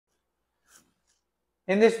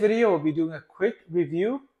In this video, we'll be doing a quick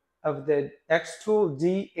review of the Xtool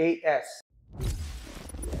D8s.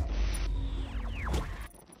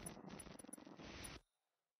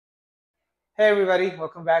 Hey everybody,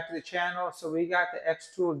 welcome back to the channel. So we got the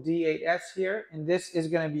Xtool D8s here, and this is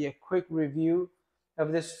going to be a quick review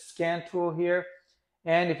of this scan tool here.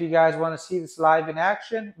 And if you guys want to see this live in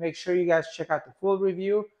action, make sure you guys check out the full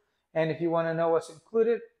review. And if you want to know what's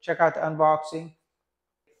included, check out the unboxing.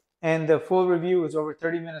 And the full review is over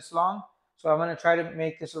 30 minutes long, so I'm going to try to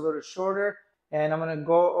make this a little shorter, and I'm going to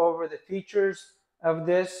go over the features of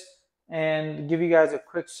this and give you guys a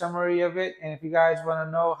quick summary of it. And if you guys want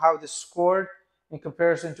to know how this scored in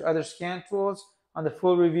comparison to other scan tools, on the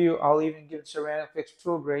full review I'll even give Ceramic Fix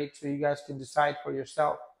tool grade so you guys can decide for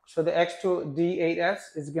yourself. So the Xtool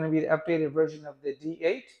D8s is going to be the updated version of the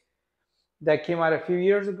D8 that came out a few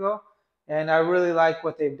years ago. And I really like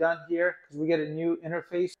what they've done here because we get a new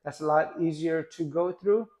interface that's a lot easier to go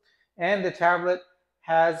through. And the tablet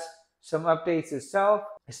has some updates itself.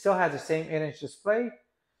 It still has the same 8-inch display.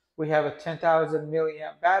 We have a 10,000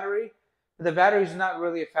 milliamp battery. But the battery is not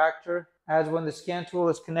really a factor, as when the scan tool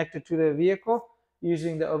is connected to the vehicle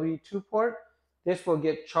using the OBD2 port, this will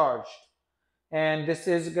get charged. And this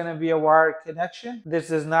is going to be a wired connection. This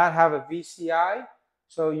does not have a VCI.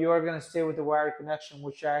 So you are going to stay with the wired connection,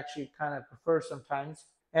 which I actually kind of prefer sometimes.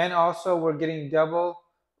 And also we're getting double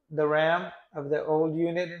the RAM of the old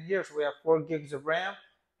unit in here. So we have 4 gigs of RAM,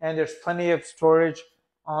 and there's plenty of storage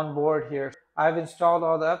on board here. I've installed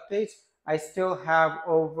all the updates. I still have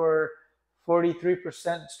over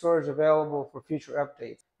 43% storage available for future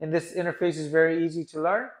updates. And this interface is very easy to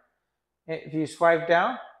learn. If you swipe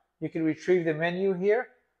down, you can retrieve the menu here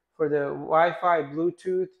for the Wi-Fi,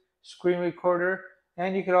 Bluetooth, screen recorder.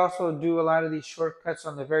 And you can also do a lot of these shortcuts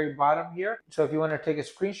on the very bottom here. So if you want to take a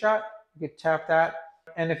screenshot, you can tap that.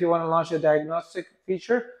 And if you want to launch a diagnostic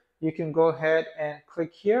feature, you can go ahead and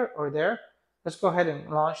click here or there. Let's go ahead and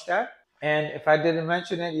launch that. And if I didn't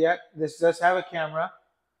mention it yet, this does have a camera.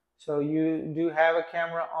 So you do have a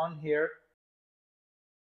camera on here.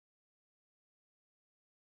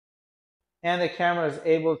 And the camera is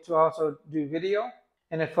able to also do video,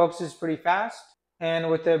 and it focuses pretty fast.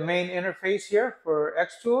 And with the main interface here for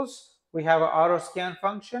Xtools, we have an auto scan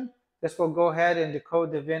function. This will go ahead and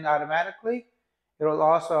decode the VIN automatically. It will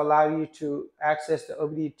also allow you to access the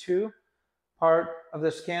OBD2 part of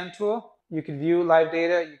the scan tool. You can view live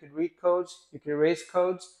data, you can read codes, you can erase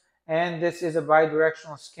codes, and this is a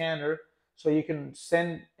bi-directional scanner, so you can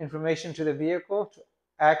send information to the vehicle to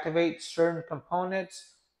activate certain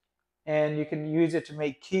components, and you can use it to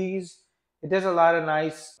make keys. It does a lot of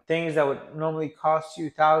nice things that would normally cost you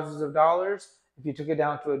thousands of dollars if you took it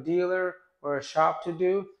down to a dealer or a shop to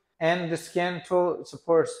do. And the scan tool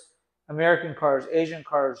supports American cars, Asian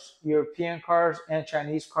cars, European cars, and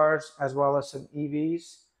Chinese cars, as well as some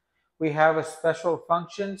EVs. We have a special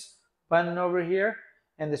functions button over here,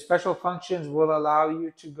 and the special functions will allow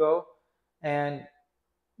you to go and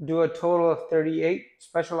do a total of 38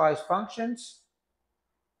 specialized functions.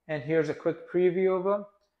 And here's a quick preview of them.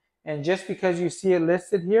 And just because you see it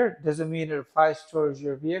listed here doesn't mean it applies towards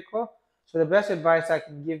your vehicle. So the best advice I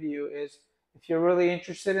can give you is, if you're really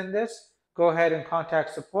interested in this, go ahead and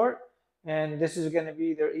contact support. And this is going to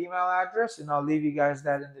be their email address, and I'll leave you guys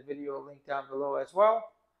that in the video link down below as well.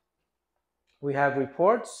 We have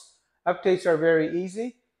reports. Updates are very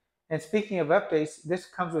easy. And speaking of updates, this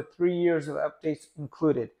comes with 3 years of updates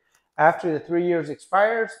included. After the 3 years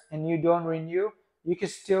expires and you don't renew, you can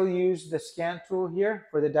still use the scan tool here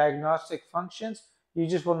for the diagnostic functions. You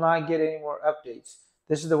just will not get any more updates.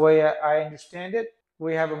 This is the way I understand it.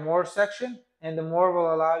 We have a more section, and the more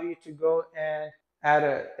will allow you to go and add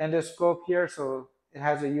an endoscope here. So it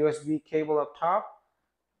has a USB cable up top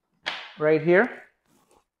right here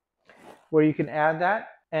where you can add that.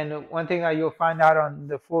 And one thing that you'll find out on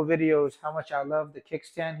the full video is how much I love the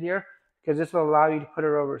kickstand here, because this will allow you to put it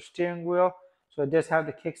over a steering wheel. So it does have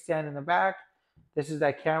the kickstand in the back. This is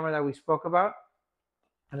that camera that we spoke about,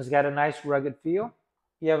 and it's got a nice rugged feel.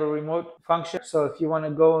 You have a remote function, so if you want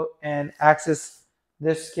to go and access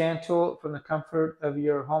this scan tool from the comfort of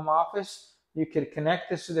your home office, you can connect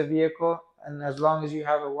this to the vehicle, and as long as you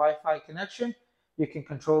have a Wi-Fi connection, you can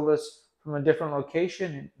control this from a different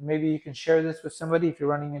location, and maybe you can share this with somebody if you're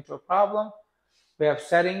running into a problem. We have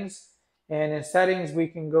settings, and in settings we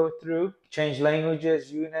can go through, change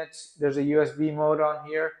languages, units. There's a USB mode on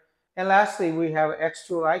here. And lastly, we have an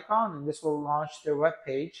Xtool icon, and this will launch their web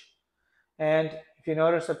page. And if you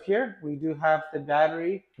notice up here, we do have the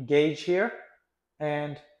battery gauge here.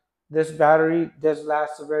 And this battery does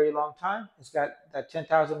last a very long time. It's got that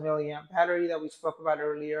 10,000 milliamp battery that we spoke about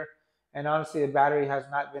earlier. and honestly, the battery has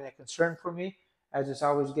not been a concern for me as it's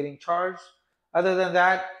always getting charged. Other than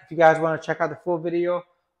that, if you guys want to check out the full video,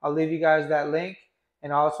 I'll leave you guys that link,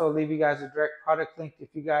 and I'll also leave you guys a direct product link if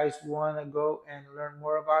you guys want to go and learn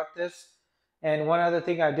more about this. And one other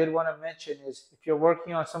thing I did want to mention is if you're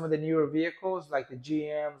working on some of the newer vehicles like the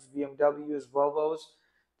GMs, BMWs, Volvos,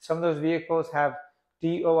 some of those vehicles have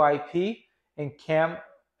DOIP and CAM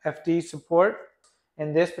FD support.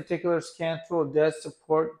 And this particular scan tool does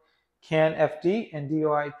support CAN FD and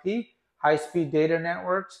DOIP, high-speed data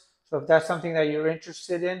networks. So if that's something that you're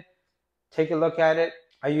interested in, take a look at it.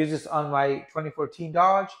 I used this on my 2014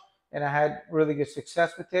 Dodge, and I had really good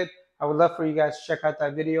success with it. I would love for you guys to check out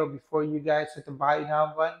that video before you guys hit the buy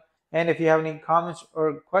now button. And if you have any comments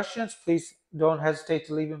or questions, please don't hesitate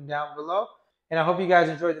to leave them down below. And I hope you guys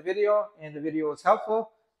enjoyed the video and the video was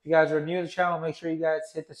helpful. If you guys are new to the channel, make sure you guys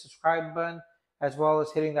hit the subscribe button as well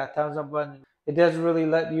as hitting that thumbs up button. It does really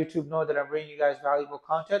let YouTube know that I'm bringing you guys valuable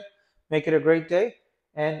content. Make it a great day,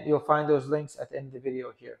 and you'll find those links at the end of the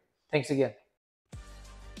video here. Thanks again.